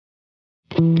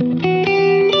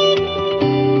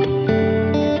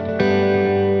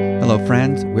Hello,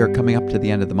 friends. We're coming up to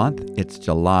the end of the month. It's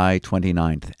July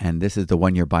 29th, and this is the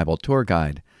One Year Bible Tour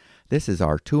Guide. This is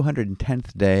our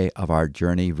 210th day of our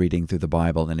journey reading through the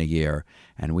Bible in a year,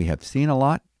 and we have seen a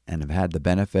lot and have had the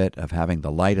benefit of having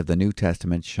the light of the New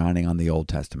Testament shining on the Old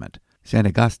Testament. St.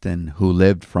 Augustine, who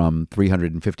lived from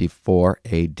 354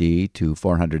 A.D. to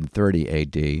 430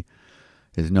 A.D.,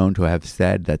 is known to have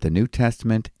said that the New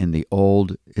Testament in the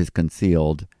Old is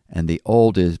concealed, and the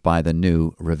Old is by the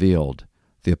New revealed.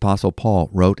 The Apostle Paul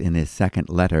wrote in his second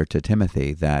letter to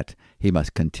Timothy that he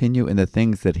must continue in the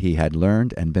things that he had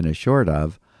learned and been assured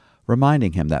of,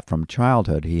 reminding him that from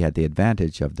childhood he had the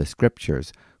advantage of the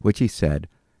Scriptures, which he said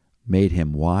made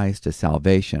him wise to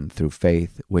salvation through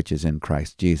faith which is in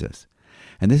Christ Jesus.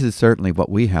 And this is certainly what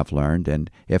we have learned, and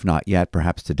if not yet,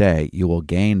 perhaps today, you will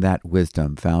gain that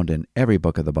wisdom found in every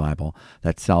book of the Bible,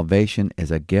 that salvation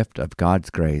is a gift of God's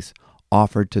grace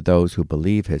offered to those who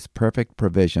believe His perfect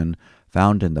provision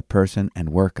found in the person and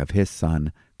work of His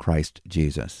Son, Christ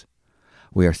Jesus.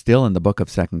 We are still in the book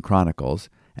of 2 Chronicles,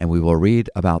 and we will read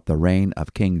about the reign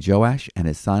of King Joash and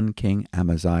his son, King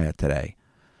Amaziah, today.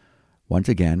 Once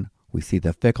again, we see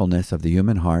the fickleness of the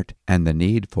human heart and the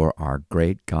need for our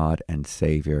great God and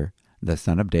Savior, the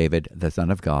Son of David, the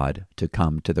Son of God, to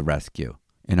come to the rescue.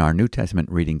 In our New Testament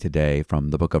reading today from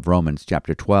the book of Romans,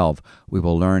 chapter 12, we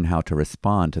will learn how to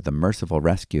respond to the merciful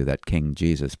rescue that King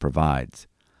Jesus provides.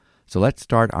 So let's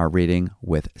start our reading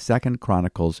with 2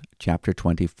 Chronicles, chapter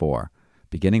 24,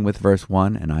 beginning with verse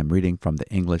 1, and I'm reading from the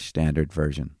English Standard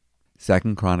Version.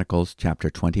 2 Chronicles, chapter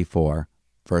 24,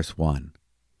 verse 1.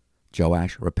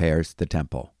 Joash repairs the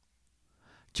temple.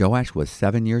 Joash was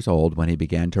 7 years old when he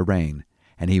began to reign,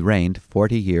 and he reigned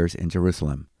 40 years in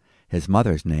Jerusalem. His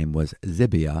mother's name was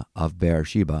Zibiah of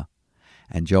Beersheba.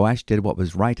 And Joash did what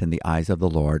was right in the eyes of the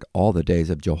Lord all the days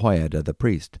of Jehoiada the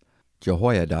priest.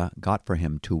 Jehoiada got for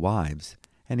him 2 wives,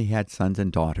 and he had sons and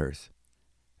daughters.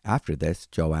 After this,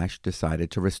 Joash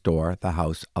decided to restore the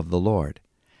house of the Lord.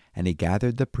 And he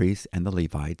gathered the priests and the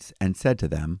Levites, and said to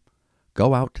them,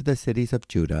 "Go out to the cities of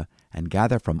Judah, and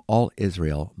gather from all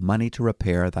Israel money to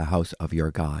repair the house of your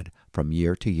God from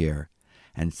year to year,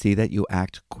 and see that you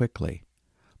act quickly."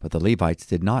 But the Levites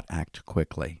did not act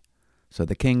quickly. So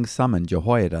the king summoned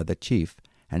Jehoiada the chief,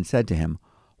 and said to him,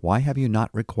 "Why have you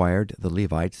not required the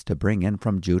Levites to bring in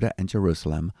from Judah and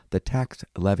Jerusalem the tax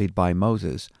levied by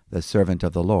Moses, the servant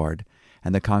of the Lord,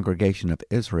 and the congregation of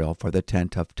Israel for the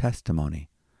tent of testimony?"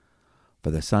 For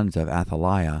the sons of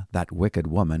Athaliah, that wicked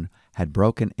woman, had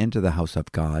broken into the house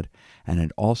of God, and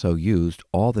had also used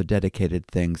all the dedicated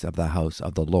things of the house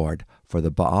of the Lord for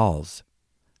the Baals.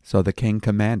 So the king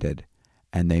commanded,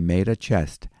 and they made a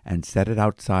chest, and set it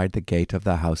outside the gate of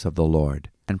the house of the Lord.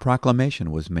 And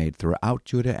proclamation was made throughout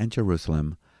Judah and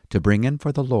Jerusalem, to bring in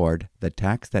for the Lord the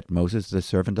tax that Moses the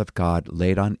servant of God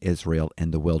laid on Israel in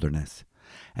the wilderness.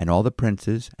 And all the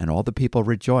princes and all the people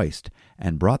rejoiced,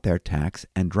 and brought their tax,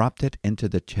 and dropped it into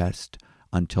the chest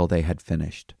until they had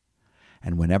finished.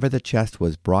 And whenever the chest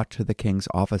was brought to the king's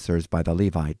officers by the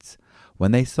Levites,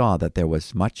 when they saw that there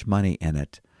was much money in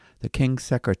it, the king's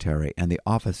secretary and the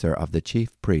officer of the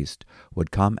chief priest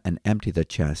would come and empty the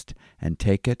chest, and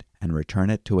take it and return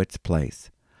it to its place.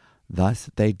 Thus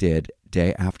they did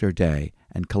day after day,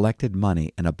 and collected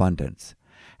money in abundance.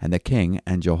 And the king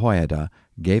and Jehoiada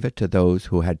gave it to those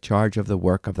who had charge of the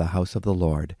work of the house of the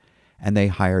Lord, and they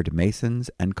hired masons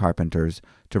and carpenters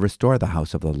to restore the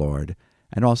house of the Lord,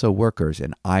 and also workers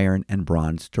in iron and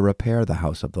bronze to repair the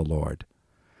house of the Lord.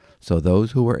 So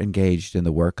those who were engaged in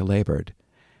the work labored,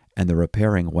 and the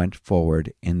repairing went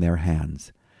forward in their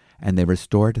hands, and they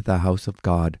restored the house of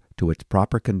God to its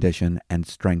proper condition and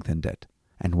strengthened it.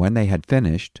 And when they had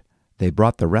finished, they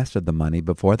brought the rest of the money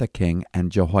before the king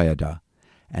and Jehoiada,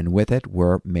 and with it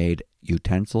were made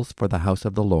utensils for the house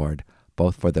of the Lord,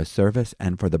 both for the service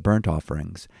and for the burnt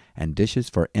offerings, and dishes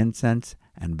for incense,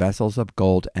 and vessels of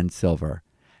gold and silver.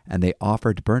 And they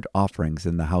offered burnt offerings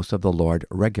in the house of the Lord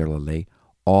regularly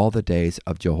all the days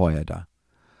of Jehoiada.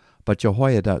 But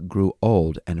Jehoiada grew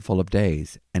old and full of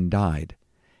days, and died.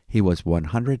 He was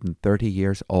 130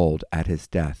 years old at his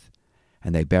death,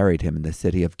 and they buried him in the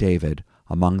city of David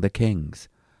among the kings,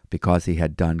 because he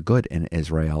had done good in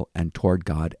Israel and toward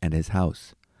God and his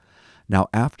house. Now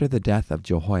after the death of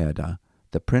Jehoiada,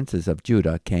 the princes of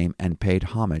Judah came and paid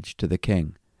homage to the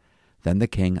king. Then the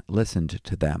king listened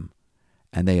to them,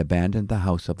 and they abandoned the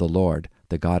house of the Lord,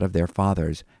 the God of their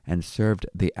fathers, and served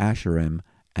the Asherim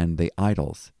and the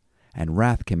idols. And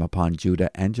wrath came upon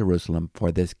Judah and Jerusalem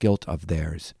for this guilt of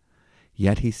theirs.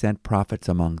 Yet he sent prophets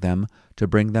among them to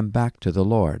bring them back to the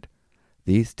Lord.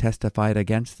 These testified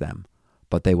against them,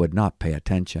 but they would not pay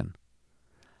attention.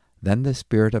 Then the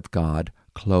Spirit of God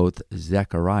clothed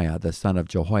Zechariah the son of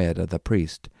Jehoiada the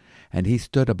priest, and he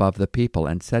stood above the people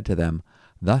and said to them,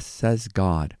 Thus says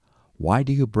God, Why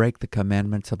do you break the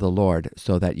commandments of the Lord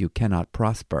so that you cannot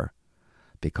prosper?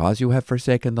 Because you have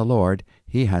forsaken the Lord,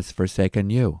 he has forsaken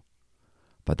you.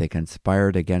 But they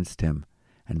conspired against him,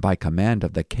 and by command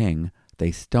of the king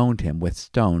they stoned him with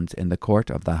stones in the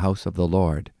court of the house of the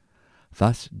Lord.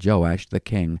 Thus Joash the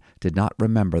king did not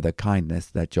remember the kindness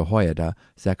that Jehoiada,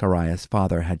 Zechariah's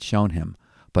father, had shown him,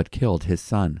 but killed his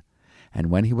son. And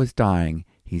when he was dying,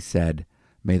 he said,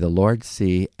 May the Lord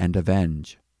see and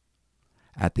avenge.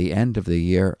 At the end of the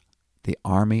year, the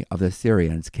army of the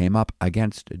Syrians came up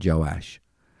against Joash.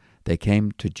 They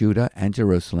came to Judah and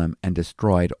Jerusalem and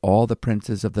destroyed all the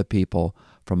princes of the people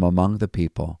from among the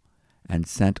people, and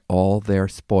sent all their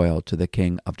spoil to the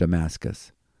king of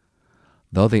Damascus.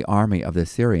 Though the army of the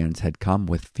Syrians had come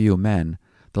with few men,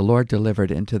 the Lord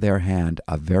delivered into their hand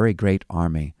a very great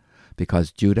army,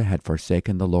 because Judah had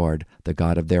forsaken the Lord, the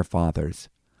God of their fathers.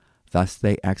 Thus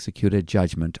they executed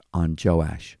judgment on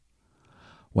Joash.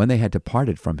 When they had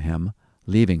departed from him,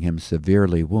 leaving him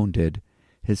severely wounded,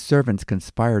 his servants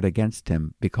conspired against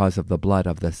him because of the blood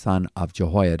of the son of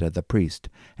Jehoiada the priest,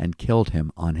 and killed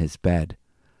him on his bed.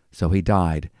 So he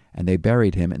died, and they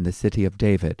buried him in the city of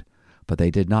David, but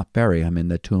they did not bury him in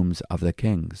the tombs of the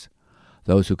kings.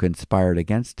 Those who conspired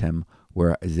against him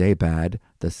were Zabad,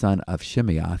 the son of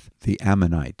Shimeath the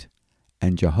Ammonite,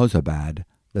 and Jehozabad,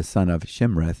 the son of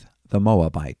Shimrith the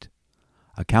Moabite.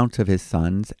 Accounts of his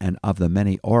sons and of the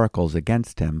many oracles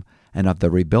against him, and of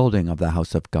the rebuilding of the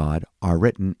house of God, are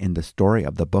written in the story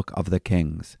of the book of the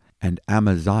kings. And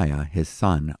Amaziah his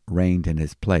son reigned in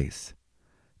his place.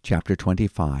 Chapter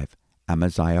 25.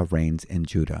 Amaziah reigns in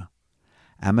Judah.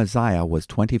 Amaziah was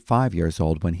 25 years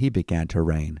old when he began to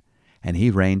reign, and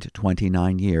he reigned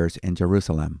 29 years in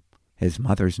Jerusalem. His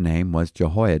mother's name was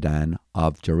Jehoiadan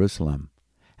of Jerusalem.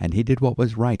 And he did what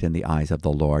was right in the eyes of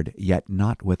the Lord, yet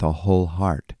not with a whole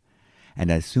heart.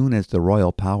 And as soon as the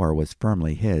royal power was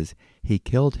firmly his, he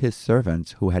killed his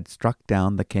servants who had struck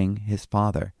down the king his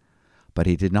father. But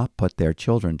he did not put their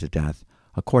children to death,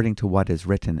 according to what is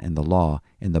written in the law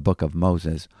in the book of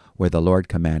Moses, where the Lord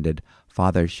commanded,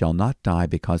 Fathers shall not die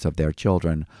because of their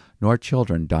children, nor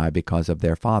children die because of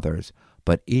their fathers,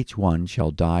 but each one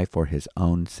shall die for his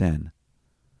own sin.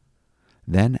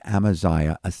 Then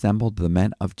Amaziah assembled the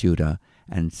men of Judah,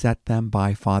 and set them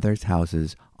by fathers'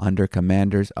 houses under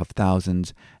commanders of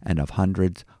thousands and of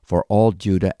hundreds for all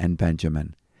Judah and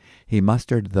Benjamin. He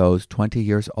mustered those 20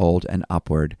 years old and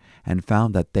upward, and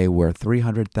found that they were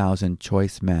 300,000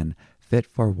 choice men, fit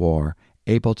for war,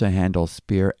 able to handle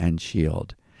spear and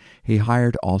shield. He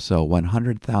hired also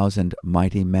 100,000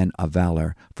 mighty men of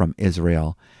valor from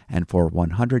Israel, and for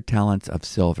 100 talents of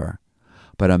silver.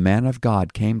 But a man of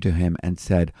God came to him and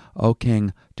said, O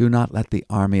king, do not let the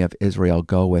army of Israel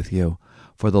go with you,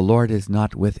 for the Lord is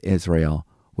not with Israel,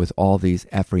 with all these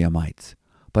Ephraimites.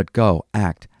 But go,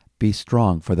 act, be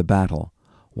strong for the battle.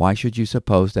 Why should you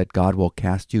suppose that God will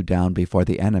cast you down before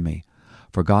the enemy?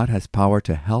 For God has power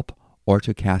to help or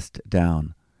to cast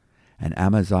down. And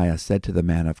Amaziah said to the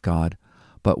man of God,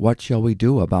 But what shall we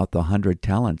do about the 100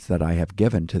 talents that I have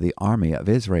given to the army of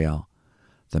Israel?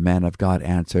 The man of God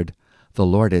answered, The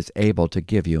Lord is able to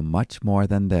give you much more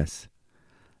than this.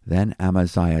 Then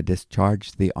Amaziah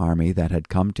discharged the army that had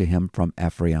come to him from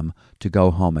Ephraim to go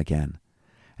home again.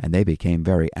 And they became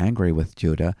very angry with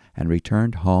Judah, and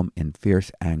returned home in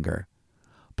fierce anger.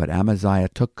 But Amaziah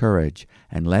took courage,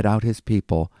 and led out his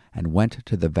people, and went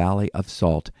to the valley of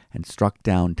Salt, and struck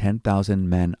down 10,000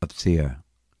 men of Seir.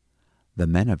 The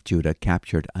men of Judah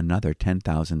captured another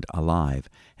 10,000 alive,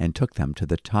 and took them to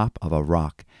the top of a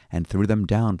rock, and threw them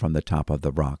down from the top of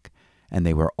the rock, and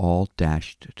they were all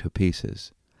dashed to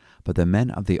pieces. But the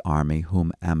men of the army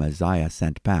whom Amaziah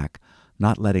sent back,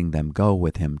 not letting them go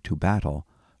with him to battle,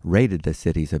 raided the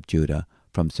cities of Judah,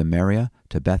 from Samaria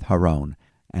to Beth-horon,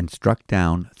 and struck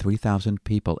down 3,000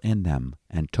 people in them,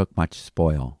 and took much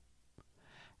spoil.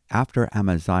 After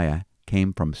Amaziah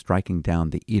came from striking down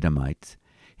the Edomites,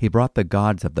 he brought the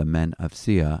gods of the men of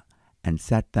Seir, and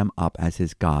set them up as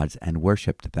his gods, and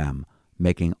worshipped them,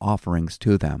 making offerings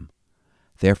to them.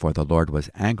 Therefore the Lord was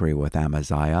angry with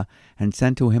Amaziah, and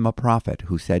sent to him a prophet,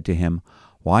 who said to him,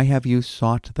 Why have you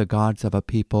sought the gods of a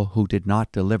people who did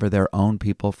not deliver their own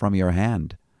people from your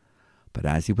hand? But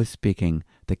as he was speaking,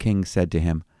 the king said to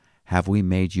him, Have we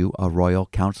made you a royal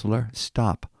counselor?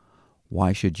 Stop.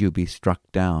 Why should you be struck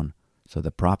down? So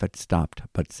the prophet stopped,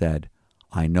 but said,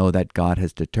 I know that God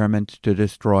has determined to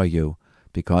destroy you,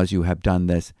 because you have done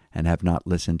this and have not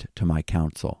listened to my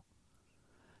counsel.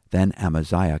 Then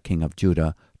Amaziah king of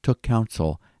Judah took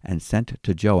counsel and sent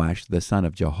to Joash the son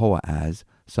of Jehoahaz,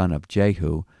 son of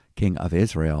Jehu, king of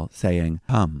Israel, saying,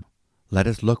 Come, let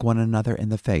us look one another in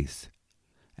the face.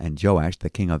 And Joash the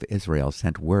king of Israel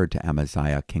sent word to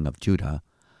Amaziah king of Judah,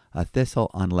 A thistle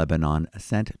on Lebanon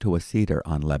sent to a cedar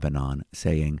on Lebanon,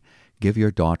 saying, Give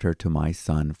your daughter to my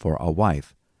son for a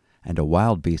wife. And a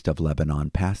wild beast of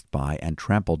Lebanon passed by and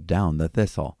trampled down the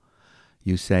thistle.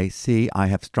 You say, See, I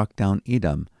have struck down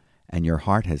Edom, and your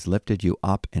heart has lifted you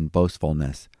up in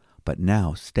boastfulness. But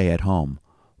now stay at home.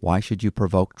 Why should you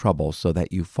provoke trouble so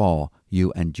that you fall,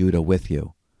 you and Judah with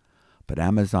you? But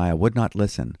Amaziah would not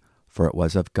listen, for it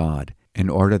was of God, in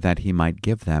order that he might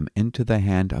give them into the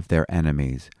hand of their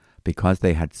enemies, because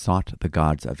they had sought the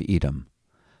gods of Edom.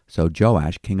 So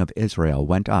Joash king of Israel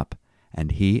went up,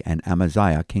 and he and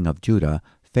Amaziah king of Judah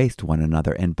faced one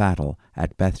another in battle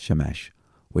at Bethshemesh,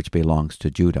 which belongs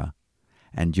to Judah.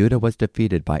 And Judah was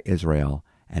defeated by Israel,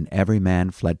 and every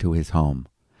man fled to his home.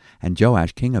 And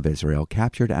Joash king of Israel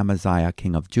captured Amaziah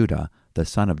king of Judah, the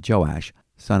son of Joash,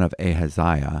 son of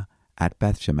Ahaziah, at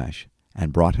Bethshemesh,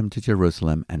 and brought him to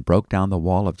Jerusalem, and broke down the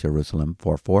wall of Jerusalem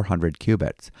for 400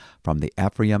 cubits, from the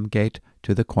Ephraim gate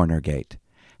to the corner gate.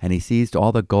 And he seized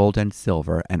all the gold and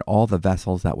silver, and all the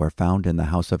vessels that were found in the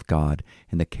house of God,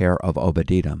 in the care of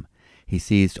Obed-Edom. He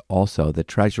seized also the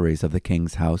treasuries of the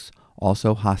king's house,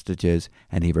 also hostages,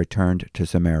 and he returned to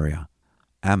Samaria.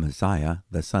 Amaziah,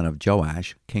 the son of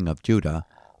Joash, king of Judah,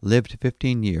 lived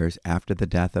 15 years after the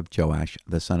death of Joash,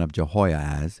 the son of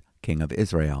Jehoahaz, king of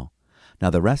Israel. Now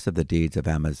the rest of the deeds of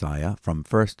Amaziah, from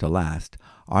first to last,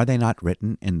 are they not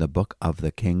written in the book of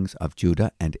the kings of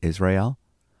Judah and Israel?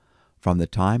 From the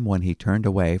time when he turned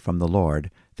away from the Lord,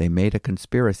 they made a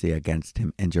conspiracy against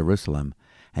him in Jerusalem,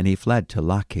 and he fled to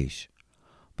Lachish.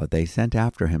 But they sent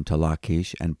after him to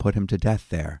Lachish, and put him to death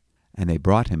there. And they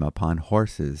brought him upon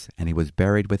horses, and he was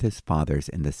buried with his fathers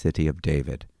in the city of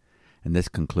David. And this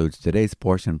concludes today's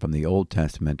portion from the Old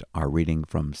Testament, our reading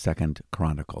from 2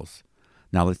 Chronicles.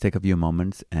 Now let's take a few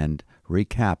moments and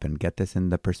recap and get this in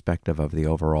the perspective of the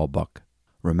overall book.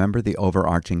 Remember the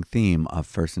overarching theme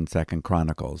of 1 and 2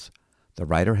 Chronicles. The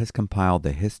writer has compiled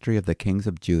the history of the kings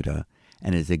of Judah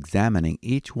and is examining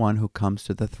each one who comes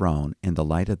to the throne in the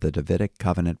light of the Davidic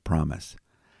covenant promise.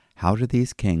 How do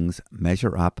these kings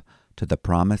measure up to the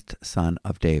promised son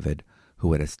of David, who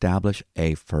would establish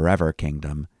a forever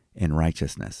kingdom in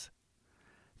righteousness?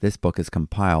 This book is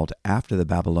compiled after the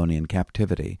Babylonian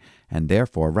captivity, and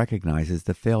therefore recognizes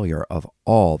the failure of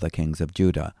all the kings of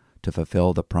Judah to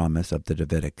fulfill the promise of the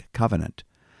Davidic covenant.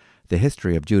 The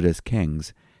history of Judah's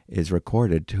kings is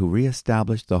recorded to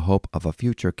reestablish the hope of a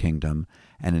future kingdom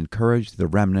and encourage the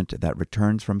remnant that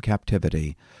returns from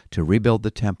captivity to rebuild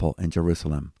the temple in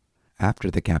Jerusalem.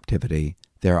 After the captivity,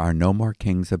 there are no more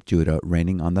kings of Judah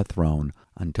reigning on the throne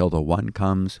until the one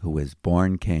comes who is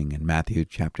born king in Matthew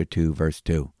chapter 2, verse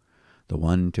 2, the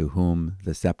one to whom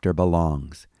the scepter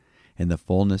belongs. In the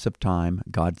fullness of time,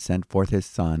 God sent forth his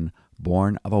Son,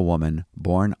 born of a woman,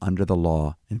 born under the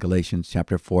law, in Galatians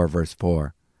chapter 4, verse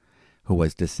 4, who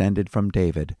was descended from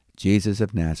David, Jesus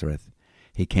of Nazareth.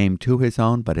 He came to his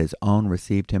own, but his own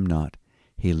received him not.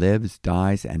 He lives,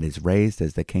 dies, and is raised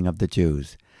as the King of the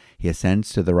Jews. He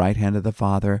ascends to the right hand of the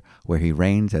Father, where he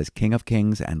reigns as King of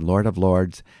kings and Lord of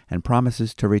lords, and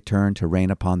promises to return to reign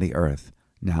upon the earth.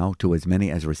 Now, to as many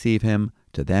as receive him,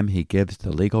 to them he gives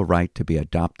the legal right to be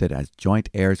adopted as joint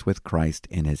heirs with Christ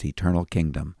in his eternal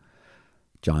kingdom.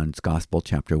 John's Gospel,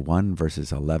 chapter 1,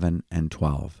 verses 11 and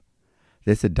 12.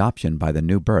 This adoption by the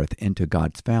new birth into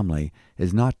God's family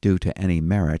is not due to any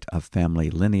merit of family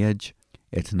lineage.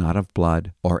 It's not of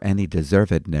blood or any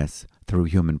deservedness through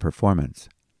human performance.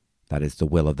 That is the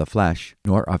will of the flesh,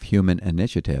 nor of human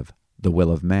initiative, the will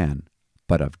of man,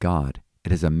 but of God.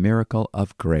 It is a miracle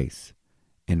of grace.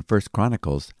 In 1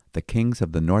 Chronicles, the kings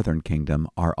of the northern kingdom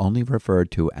are only referred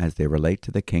to as they relate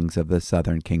to the kings of the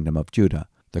southern kingdom of Judah.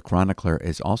 The chronicler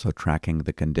is also tracking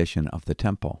the condition of the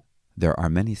temple. There are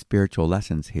many spiritual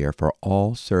lessons here for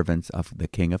all servants of the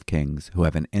King of Kings who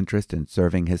have an interest in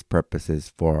serving his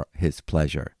purposes for his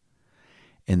pleasure.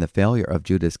 In the failure of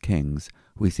Judah's kings,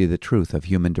 we see the truth of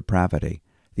human depravity,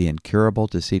 the incurable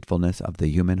deceitfulness of the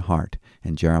human heart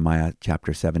in Jeremiah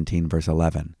chapter 17, verse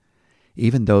 11.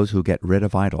 Even those who get rid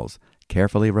of idols,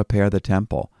 carefully repair the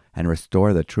temple, and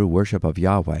restore the true worship of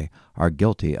Yahweh are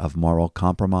guilty of moral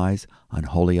compromise,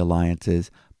 unholy alliances,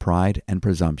 pride, and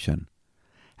presumption.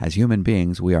 As human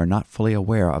beings, we are not fully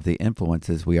aware of the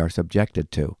influences we are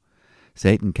subjected to.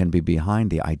 Satan can be behind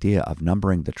the idea of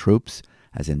numbering the troops,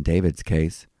 as in David's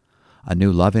case. A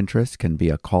new love interest can be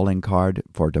a calling card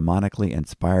for demonically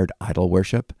inspired idol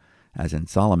worship, as in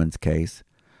Solomon's case.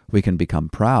 We can become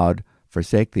proud,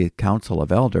 forsake the counsel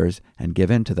of elders, and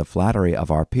give in to the flattery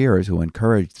of our peers who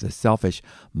encourage the selfish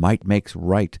might makes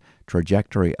right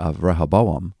trajectory of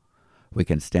Rehoboam. We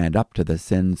can stand up to the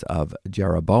sins of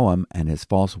Jeroboam and his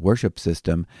false worship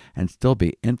system and still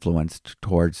be influenced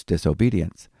towards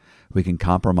disobedience. We can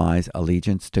compromise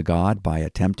allegiance to God by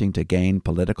attempting to gain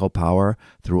political power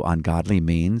through ungodly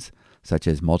means, such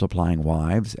as multiplying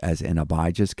wives, as in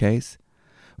Abijah's case.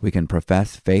 We can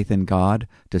profess faith in God,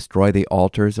 destroy the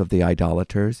altars of the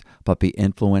idolaters, but be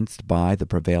influenced by the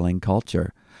prevailing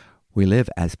culture. We live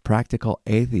as practical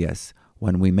atheists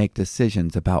when we make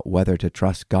decisions about whether to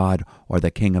trust God or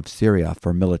the king of Syria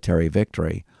for military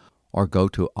victory, or go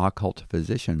to occult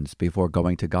physicians before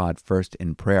going to God first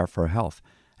in prayer for health,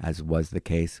 as was the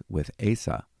case with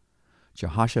Asa.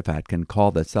 Jehoshaphat can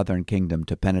call the southern kingdom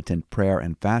to penitent prayer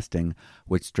and fasting,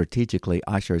 which strategically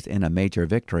ushers in a major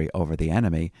victory over the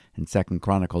enemy in 2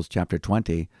 Chronicles chapter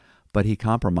 20, but he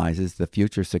compromises the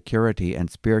future security and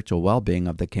spiritual well-being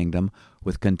of the kingdom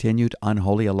with continued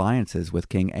unholy alliances with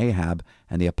King Ahab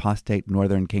and the apostate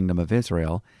northern kingdom of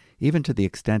Israel, even to the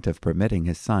extent of permitting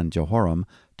his son Jehoram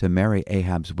to marry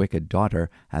Ahab's wicked daughter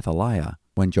Athaliah.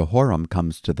 When Jehoram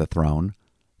comes to the throne,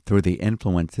 through the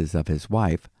influences of his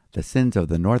wife, the sins of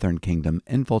the northern kingdom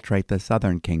infiltrate the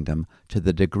southern kingdom to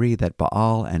the degree that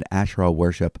Baal and Asherah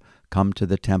worship come to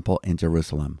the temple in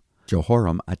Jerusalem.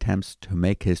 Jehoram attempts to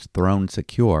make his throne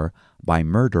secure by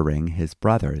murdering his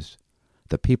brothers.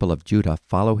 The people of Judah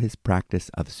follow his practice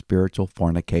of spiritual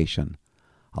fornication.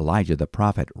 Elijah the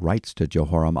prophet writes to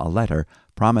Jehoram a letter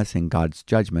promising God's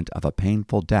judgment of a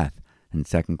painful death in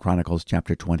 2 Chronicles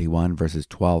chapter 21, verses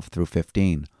 12 through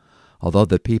 15. Although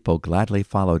the people gladly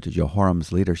followed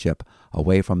Jehoram's leadership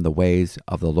away from the ways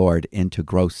of the Lord into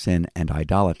gross sin and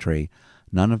idolatry,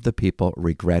 none of the people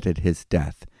regretted his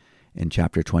death in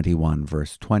chapter 21,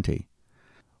 verse 20.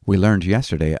 We learned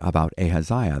yesterday about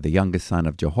Ahaziah, the youngest son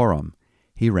of Jehoram.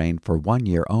 He reigned for 1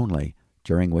 year only,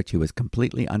 during which he was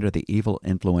completely under the evil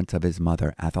influence of his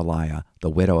mother Athaliah, the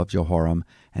widow of Jehoram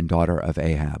and daughter of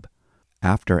Ahab.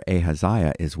 After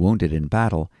Ahaziah is wounded in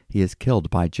battle, he is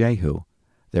killed by Jehu.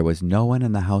 There was no one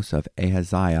in the house of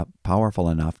Ahaziah powerful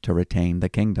enough to retain the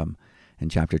kingdom, in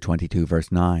chapter 22, verse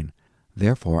 9.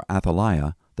 Therefore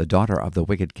Athaliah, the daughter of the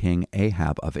wicked king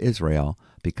Ahab of Israel,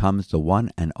 becomes the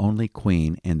one and only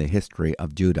queen in the history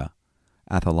of Judah.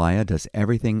 Athaliah does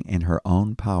everything in her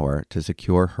own power to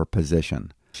secure her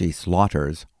position. She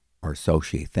slaughters, or so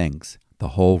she thinks, the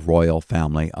whole royal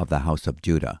family of the house of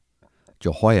Judah.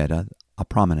 Jehoiada, a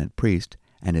prominent priest,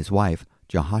 and his wife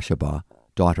Jehoshaphat,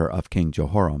 daughter of King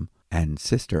Jehoram and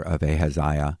sister of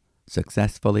Ahaziah,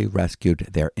 successfully rescued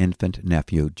their infant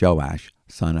nephew Joash,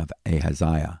 son of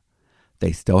Ahaziah.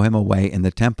 They stow him away in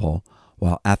the temple,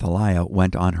 while Athaliah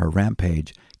went on her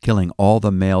rampage, killing all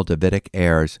the male Davidic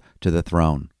heirs to the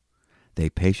throne. They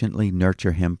patiently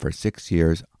nurture him for 6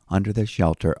 years under the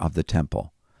shelter of the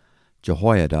temple.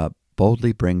 Jehoiada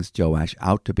boldly brings Joash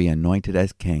out to be anointed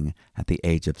as king at the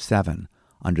age of 7,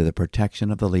 under the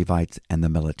protection of the Levites and the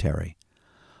military.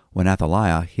 When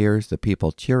Athaliah hears the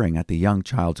people cheering at the young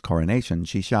child's coronation,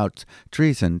 she shouts,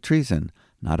 "Treason, treason,"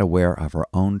 not aware of her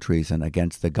own treason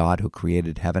against the God who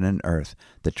created heaven and earth,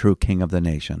 the true king of the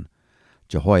nation.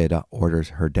 Jehoiada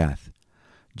orders her death.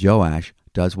 Joash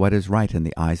does what is right in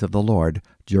the eyes of the Lord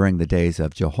during the days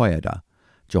of Jehoiada.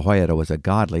 Jehoiada was a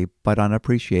godly but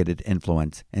unappreciated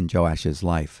influence in Joash's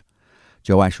life.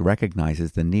 Joash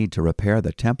recognizes the need to repair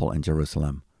the temple in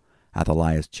Jerusalem.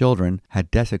 Athaliah's children had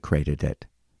desecrated it,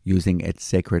 using its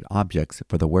sacred objects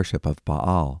for the worship of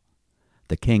Baal.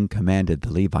 The king commanded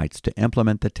the Levites to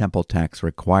implement the temple tax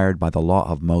required by the law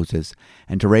of Moses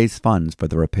and to raise funds for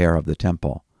the repair of the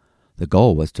temple. The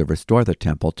goal was to restore the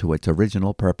temple to its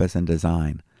original purpose and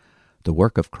design. The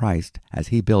work of Christ, as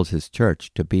he builds his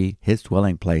church to be his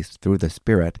dwelling place through the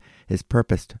Spirit, is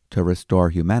purposed to restore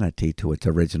humanity to its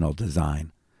original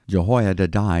design. Jehoiada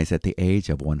dies at the age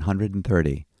of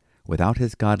 130. Without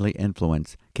his godly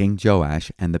influence, King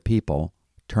Joash and the people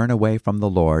turn away from the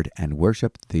Lord and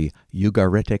worship the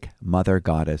Ugaritic mother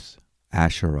goddess,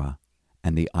 Asherah,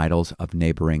 and the idols of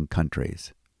neighboring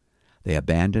countries. They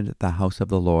abandoned the house of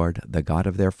the Lord, the God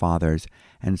of their fathers,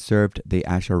 and served the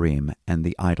Asherim and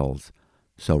the idols.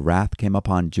 So wrath came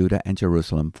upon Judah and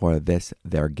Jerusalem for this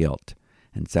their guilt,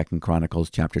 in 2 Chronicles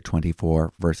chapter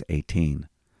 24, verse 18.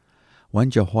 When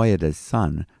Jehoiada's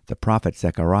son, the prophet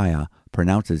Zechariah,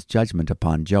 pronounces judgment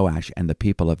upon Joash and the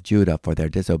people of Judah for their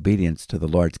disobedience to the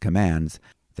Lord's commands,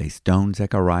 they stone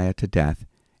Zechariah to death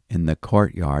in the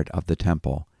courtyard of the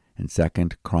temple, in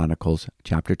 2 Chronicles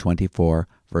chapter 24,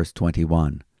 verse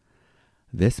 21.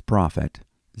 This prophet,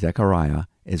 Zechariah,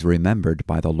 is remembered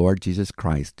by the Lord Jesus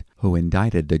Christ, who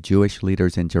indicted the Jewish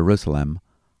leaders in Jerusalem,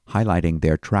 highlighting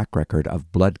their track record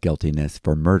of blood guiltiness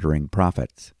for murdering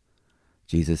prophets.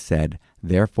 Jesus said,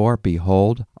 "Therefore,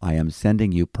 behold, I am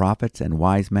sending you prophets and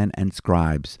wise men and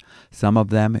scribes. Some of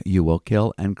them you will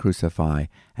kill and crucify,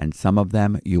 and some of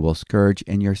them you will scourge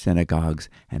in your synagogues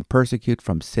and persecute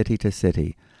from city to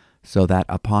city, so that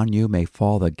upon you may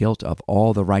fall the guilt of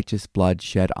all the righteous blood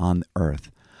shed on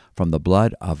earth, from the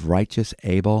blood of righteous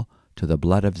Abel to the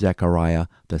blood of Zechariah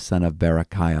the son of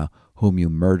Berechiah, whom you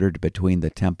murdered between the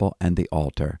temple and the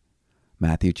altar."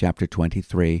 Matthew chapter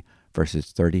 23,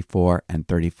 verses 34 and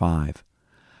 35.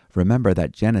 Remember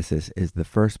that Genesis is the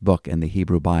first book in the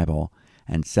Hebrew Bible,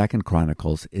 and 2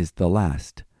 Chronicles is the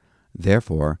last.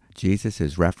 Therefore, Jesus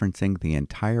is referencing the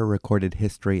entire recorded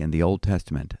history in the Old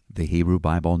Testament, the Hebrew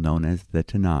Bible known as the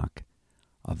Tanakh,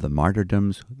 of the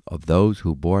martyrdoms of those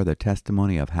who bore the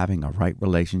testimony of having a right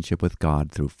relationship with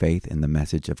God through faith in the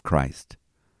message of Christ.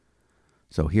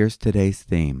 So here's today's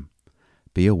theme.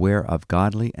 Be aware of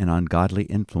godly and ungodly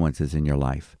influences in your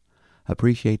life.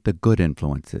 Appreciate the good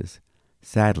influences.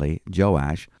 Sadly,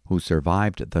 Joash, who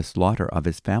survived the slaughter of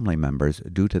his family members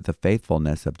due to the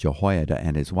faithfulness of Jehoiada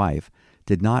and his wife,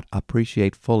 did not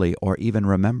appreciate fully or even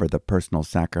remember the personal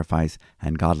sacrifice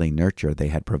and godly nurture they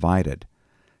had provided.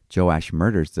 Joash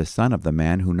murders the son of the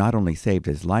man who not only saved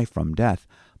his life from death,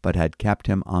 but had kept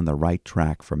him on the right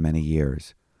track for many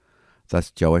years.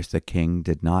 Thus Joash the king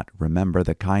did not remember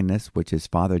the kindness which his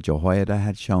father Jehoiada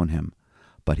had shown him,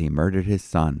 but he murdered his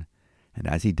son, and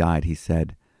as he died he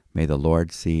said, "May the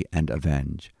Lord see and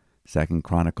avenge." 2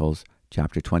 Chronicles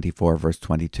chapter 24, verse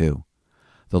 22.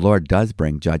 The Lord does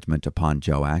bring judgment upon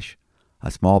Joash.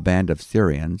 A small band of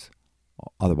Syrians,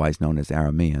 otherwise known as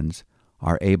Arameans,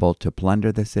 are able to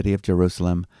plunder the city of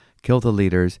Jerusalem, kill the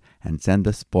leaders, and send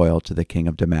the spoil to the king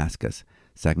of Damascus.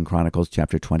 2 Chronicles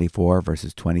chapter 24,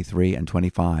 verses 23 and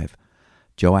 25.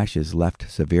 Joash is left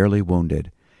severely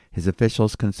wounded. His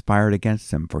officials conspired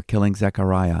against him for killing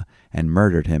Zechariah and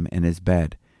murdered him in his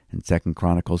bed, in 2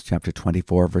 Chronicles chapter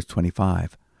 24, verse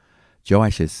 25.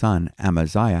 Joash's son,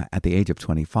 Amaziah, at the age of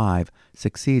 25,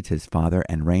 succeeds his father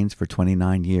and reigns for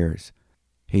 29 years.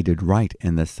 He did right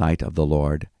in the sight of the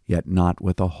Lord, yet not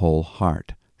with a whole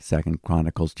heart. 2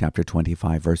 Chronicles chapter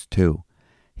 25, verse 2.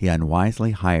 He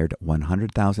unwisely hired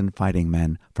 100,000 fighting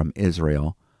men from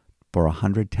Israel for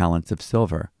 100 talents of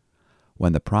silver.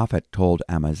 When the prophet told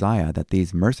Amaziah that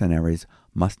these mercenaries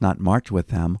must not march with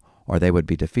them or they would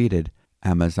be defeated,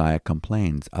 Amaziah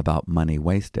complains about money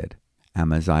wasted.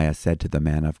 Amaziah said to the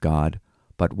man of God,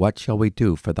 "But what shall we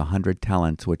do for the 100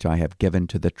 talents which I have given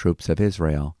to the troops of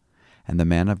Israel?" And the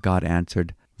man of God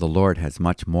answered, "The Lord has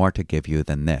much more to give you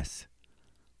than this."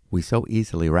 We so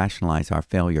easily rationalize our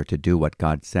failure to do what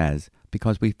God says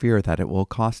because we fear that it will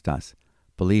cost us.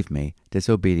 Believe me,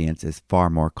 disobedience is far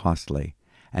more costly.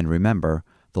 And remember,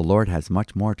 the Lord has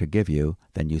much more to give you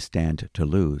than you stand to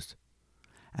lose.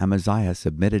 Amaziah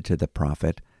submitted to the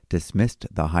prophet, dismissed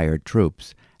the hired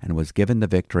troops, and was given the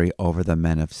victory over the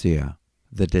men of Seir.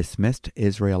 The dismissed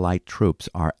Israelite troops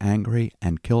are angry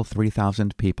and kill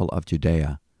 3,000 people of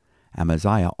Judea.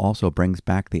 Amaziah also brings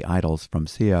back the idols from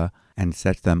Seir and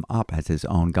sets them up as his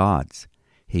own gods.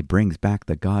 He brings back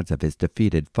the gods of his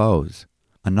defeated foes.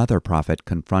 Another prophet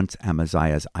confronts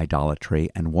Amaziah's idolatry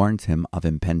and warns him of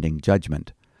impending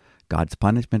judgment. God's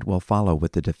punishment will follow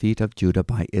with the defeat of Judah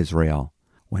by Israel.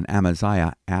 When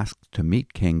Amaziah asks to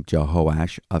meet King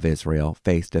Jehoash of Israel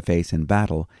face to face in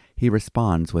battle, he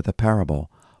responds with a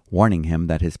parable, warning him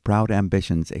that his proud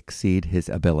ambitions exceed his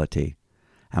ability.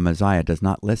 Amaziah does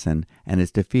not listen and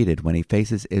is defeated when he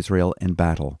faces Israel in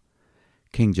battle.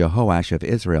 King Jehoash of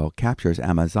Israel captures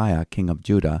Amaziah, king of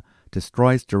Judah,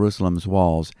 destroys Jerusalem's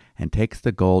walls, and takes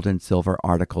the gold and silver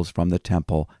articles from the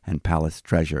temple and palace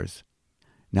treasures.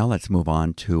 Now let's move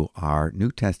on to our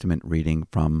New Testament reading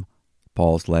from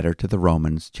Paul's letter to the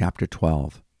Romans, chapter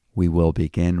 12. We will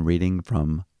begin reading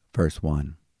from verse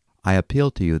 1. "I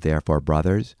appeal to you, therefore,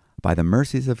 brothers, by the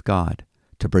mercies of God,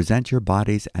 to present your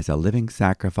bodies as a living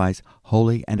sacrifice,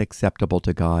 holy and acceptable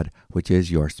to God, which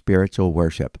is your spiritual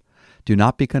worship. Do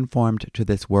not be conformed to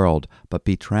this world, but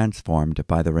be transformed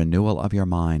by the renewal of your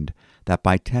mind, that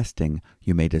by testing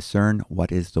you may discern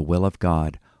what is the will of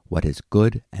God, what is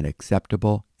good and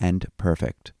acceptable and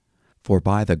perfect. For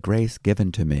by the grace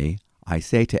given to me, I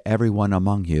say to everyone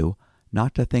among you,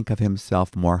 not to think of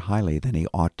himself more highly than he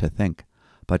ought to think,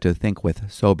 but to think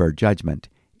with sober judgment,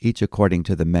 each according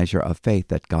to the measure of faith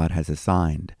that God has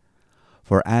assigned.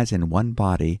 For as in one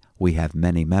body we have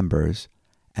many members,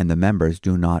 and the members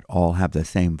do not all have the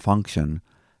same function,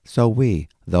 so we,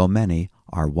 though many,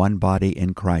 are one body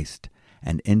in Christ,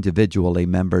 and individually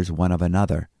members one of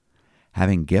another.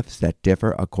 Having gifts that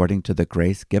differ according to the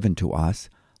grace given to us,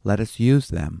 let us use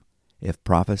them. If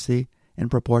prophecy, in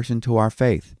proportion to our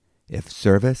faith; if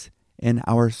service, in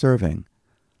our serving;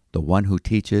 the one who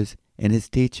teaches, in his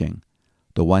teaching;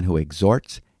 the one who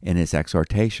exhorts, in his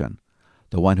exhortation;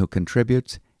 the one who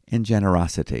contributes, in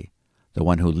generosity; the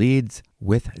one who leads,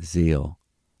 with zeal;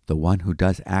 the one who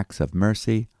does acts of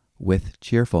mercy, with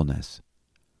cheerfulness.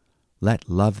 Let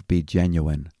love be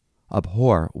genuine.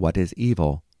 Abhor what is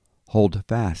evil. Hold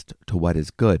fast to what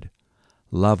is good.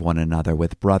 Love one another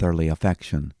with brotherly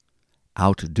affection.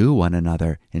 Outdo one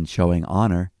another in showing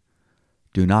honor.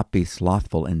 Do not be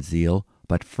slothful in zeal,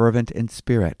 but fervent in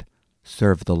spirit.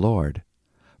 Serve the Lord.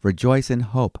 Rejoice in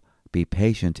hope. Be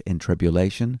patient in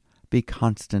tribulation. Be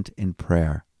constant in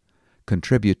prayer.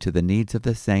 Contribute to the needs of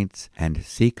the saints, and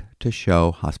seek to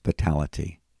show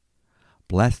hospitality.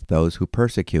 Bless those who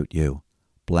persecute you.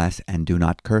 Bless and do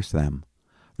not curse them.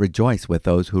 Rejoice with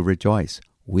those who rejoice.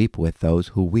 Weep with those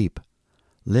who weep.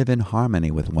 Live in harmony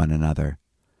with one another.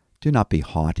 Do not be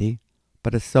haughty,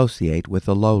 but associate with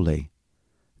the lowly.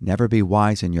 Never be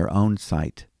wise in your own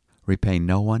sight. Repay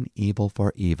no one evil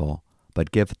for evil,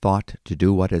 but give thought to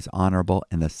do what is honorable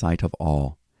in the sight of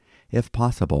all. If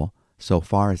possible, so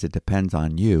far as it depends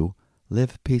on you,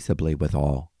 live peaceably with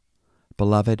all.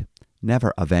 Beloved,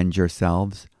 never avenge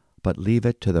yourselves, but leave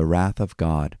it to the wrath of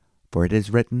God. For it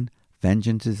is written,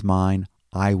 "Vengeance is mine,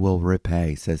 I will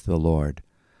repay," says the Lord.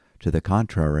 To the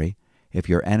contrary, if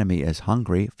your enemy is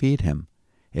hungry, feed him.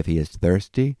 If he is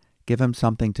thirsty, give him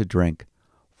something to drink,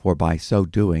 for by so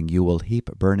doing you will heap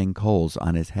burning coals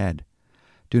on his head.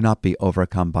 Do not be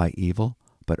overcome by evil,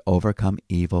 but overcome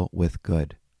evil with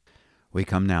good. We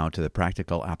come now to the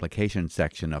practical application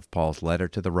section of Paul's letter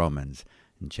to the Romans,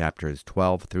 in chapters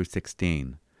 12 through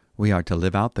 16. We are to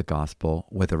live out the gospel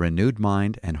with a renewed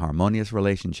mind and harmonious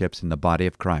relationships in the body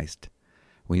of Christ.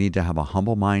 We need to have a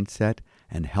humble mindset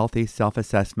and healthy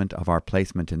self-assessment of our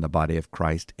placement in the body of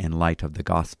Christ in light of the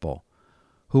gospel.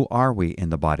 Who are we in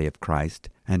the body of Christ,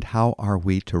 and how are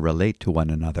we to relate to one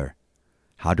another?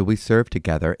 How do we serve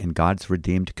together in God's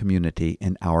redeemed community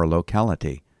in our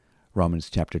locality? Romans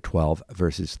chapter 12,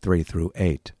 verses 3 through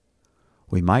 8.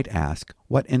 We might ask,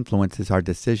 what influences our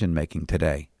decision-making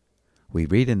today? We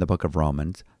read in the book of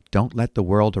Romans, "Don't let the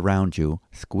world around you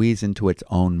squeeze into its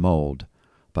own mold,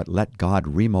 but let God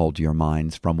remold your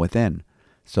minds from within,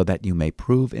 so that you may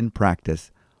prove in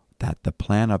practice that the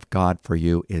plan of God for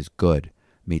you is good,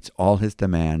 meets all his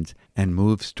demands, and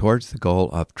moves towards the goal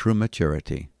of true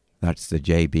maturity." That's the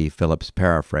J.B. Phillips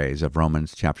paraphrase of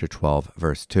Romans chapter 12,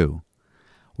 verse 2.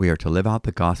 We are to live out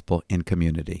the gospel in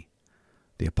community.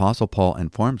 The Apostle Paul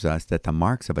informs us that the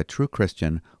marks of a true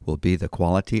Christian will be the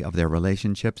quality of their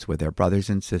relationships with their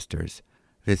brothers and sisters.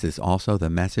 This is also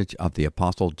the message of the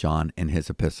Apostle John in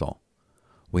his epistle.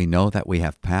 We know that we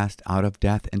have passed out of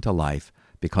death into life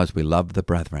because we love the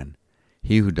brethren.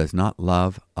 He who does not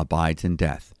love abides in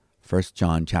death. 1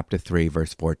 John chapter 3,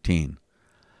 verse 14.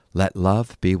 Let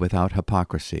love be without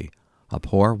hypocrisy.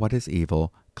 Abhor what is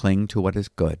evil, cling to what is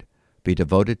good. Be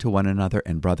devoted to one another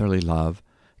in brotherly love.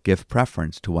 Give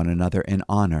preference to one another in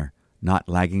honor, not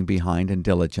lagging behind in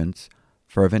diligence,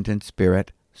 fervent in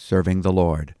spirit, serving the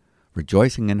Lord,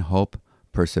 rejoicing in hope,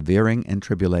 persevering in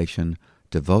tribulation,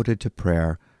 devoted to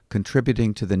prayer,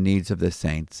 contributing to the needs of the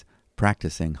saints,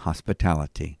 practicing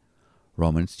hospitality.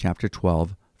 Romans chapter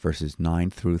 12, verses 9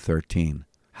 through 13.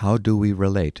 How do we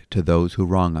relate to those who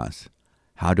wrong us?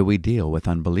 How do we deal with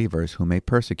unbelievers who may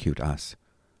persecute us?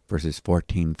 Verses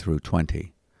 14 through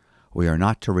 20. We are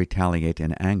not to retaliate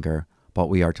in anger, but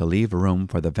we are to leave room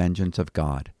for the vengeance of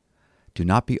God. Do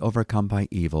not be overcome by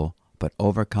evil, but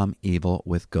overcome evil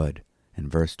with good. In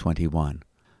verse 21.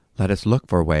 Let us look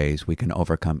for ways we can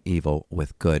overcome evil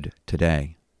with good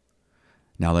today.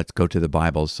 Now let's go to the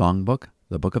Bible's songbook,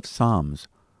 the book of Psalms.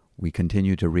 We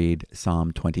continue to read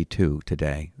Psalm 22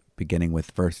 today, beginning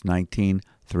with verse 19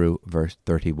 through verse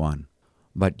 31.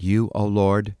 But you, O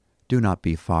Lord, do not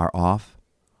be far off.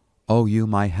 O you,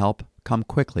 my help, come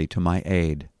quickly to my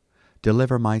aid.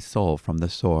 Deliver my soul from the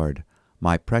sword,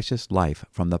 my precious life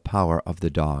from the power of the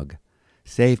dog.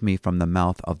 Save me from the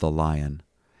mouth of the lion.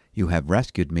 You have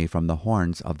rescued me from the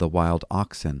horns of the wild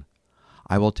oxen.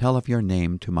 I will tell of your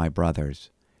name to my brothers.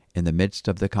 In the midst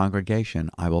of the congregation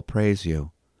I will praise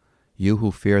you. You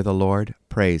who fear the Lord,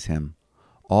 praise him.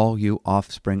 All you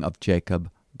offspring of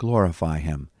Jacob, glorify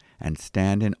him, and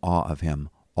stand in awe of him,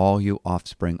 all you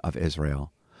offspring of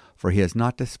Israel. For he has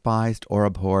not despised or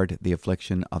abhorred the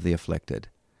affliction of the afflicted,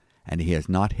 and he has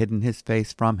not hidden his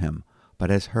face from him, but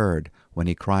has heard when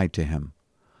he cried to him.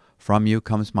 From you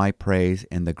comes my praise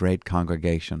in the great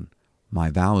congregation. My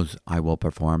vows I will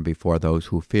perform before those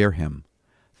who fear him.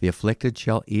 The afflicted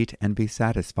shall eat and be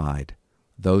satisfied.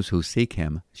 Those who seek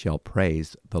him shall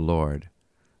praise the Lord.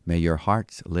 May your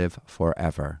hearts live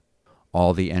forever.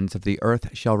 All the ends of the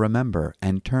earth shall remember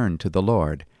and turn to the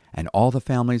Lord, and all the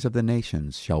families of the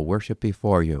nations shall worship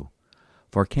before you.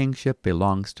 For kingship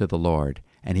belongs to the Lord,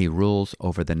 and he rules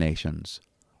over the nations.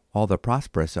 All the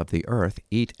prosperous of the earth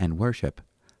eat and worship.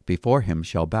 Before him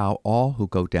shall bow all who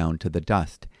go down to the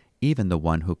dust, even the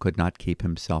one who could not keep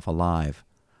himself alive.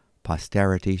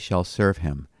 Posterity shall serve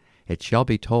him. It shall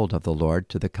be told of the Lord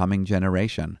to the coming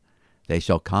generation. They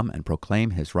shall come and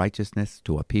proclaim his righteousness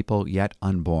to a people yet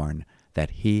unborn,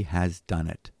 that he has done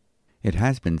it. It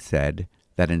has been said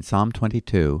that in Psalm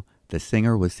 22, the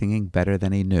singer was singing better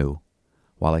than he knew.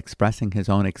 While expressing his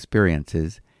own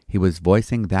experiences, he was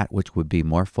voicing that which would be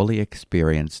more fully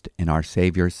experienced in our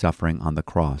Savior's suffering on the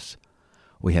cross.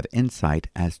 We have insight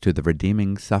as to the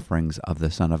redeeming sufferings of the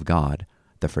Son of God,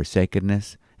 the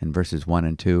forsakenness in verses 1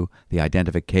 and 2, the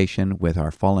identification with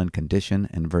our fallen condition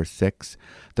in verse 6,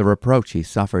 the reproach he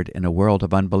suffered in a world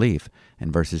of unbelief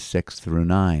in verses 6 through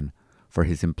 9, for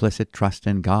his implicit trust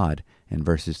in God in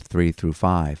verses 3 through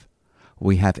 5.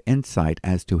 We have insight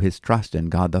as to his trust in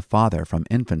God the Father from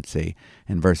infancy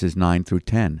in verses 9 through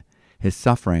 10, his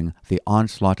suffering the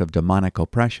onslaught of demonic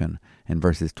oppression in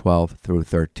verses 12 through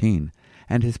 13,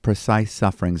 and his precise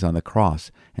sufferings on the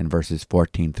cross in verses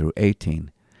 14 through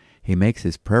 18. He makes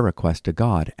his prayer request to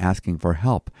God, asking for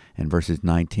help in verses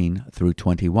 19 through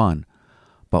 21.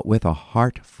 But with a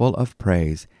heart full of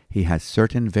praise, he has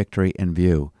certain victory in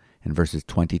view in verses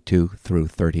 22 through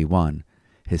 31.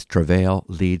 His travail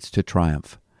leads to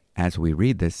triumph. As we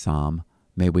read this psalm,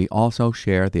 may we also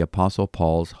share the Apostle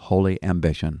Paul's holy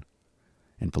ambition.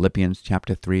 In Philippians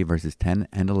chapter 3, verses 10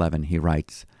 and 11, he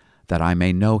writes, "That I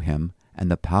may know him,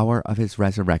 and the power of his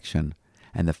resurrection,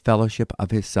 and the fellowship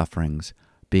of his sufferings,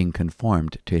 being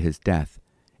conformed to his death,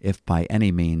 if by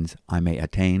any means I may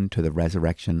attain to the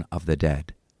resurrection of the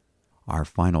dead." Our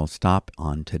final stop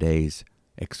on today's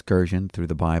excursion through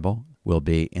the Bible will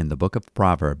be in the book of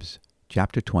Proverbs,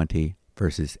 chapter 20,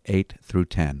 verses 8 through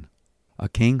 10. A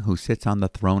king who sits on the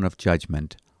throne of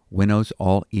judgment winnows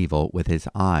all evil with his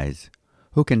eyes.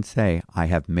 Who can say, "I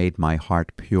have made my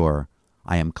heart pure,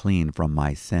 I am clean from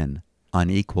my sin"?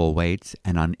 Unequal weights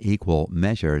and unequal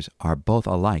measures are both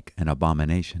alike an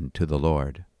abomination to the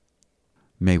Lord.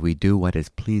 May we do what is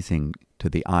pleasing to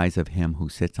the eyes of him who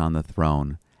sits on the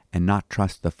throne, and not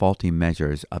trust the faulty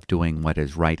measures of doing what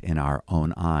is right in our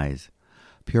own eyes.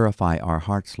 Purify our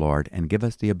hearts, Lord, and give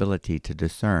us the ability to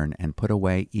discern and put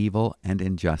away evil and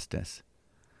injustice.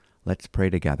 Let's pray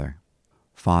together.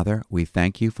 Father, we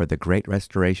thank you for the great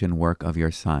restoration work of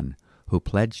your Son, who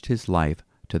pledged his life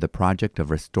to the project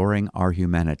of restoring our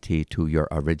humanity to your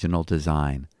original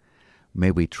design.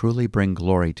 May we truly bring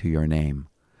glory to your name.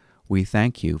 We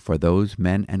thank you for those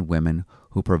men and women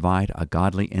who provide a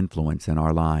godly influence in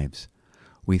our lives.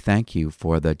 We thank you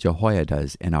for the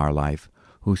Jehoiadas in our life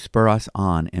who spur us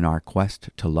on in our quest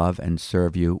to love and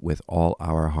serve you with all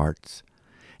our hearts.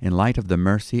 In light of the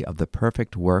mercy of the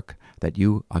perfect work that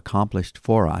you accomplished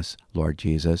for us, Lord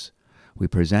Jesus, we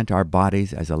present our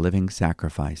bodies as a living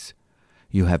sacrifice.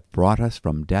 You have brought us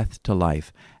from death to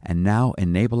life, and now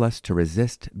enable us to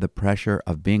resist the pressure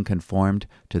of being conformed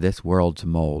to this world's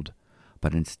mold,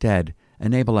 but instead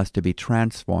enable us to be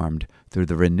transformed through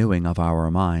the renewing of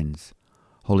our minds.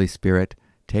 Holy Spirit,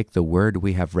 take the word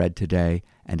we have read today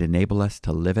and enable us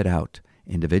to live it out,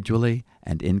 individually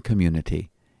and in community.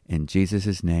 In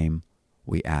Jesus' name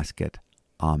we ask it.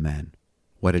 Amen.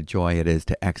 What a joy it is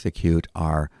to execute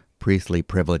our priestly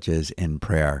privileges in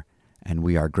prayer. And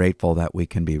we are grateful that we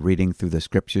can be reading through the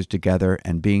Scriptures together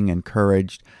and being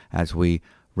encouraged as we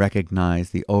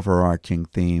recognize the overarching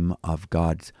theme of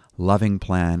God's loving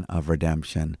plan of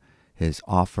redemption, his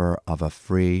offer of a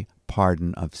free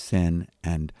pardon of sin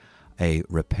and a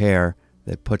repair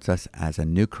that puts us as a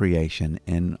new creation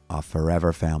in a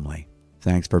forever family.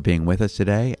 Thanks for being with us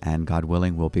today, and God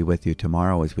willing, we'll be with you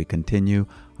tomorrow as we continue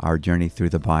our journey through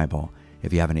the Bible.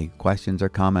 If you have any questions or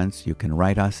comments, you can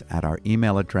write us at our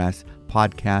email address,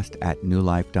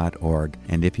 podcast@newlife.org.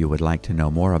 And if you would like to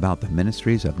know more about the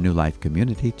ministries of New Life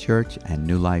Community Church and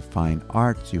New Life Fine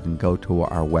Arts, you can go to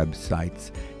our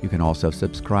websites. You can also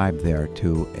subscribe there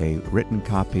to a written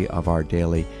copy of our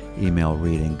daily email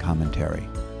reading commentary.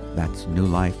 That's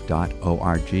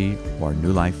newlife.org or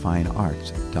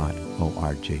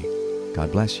newlifefinearts.org.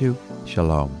 God bless you.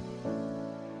 Shalom.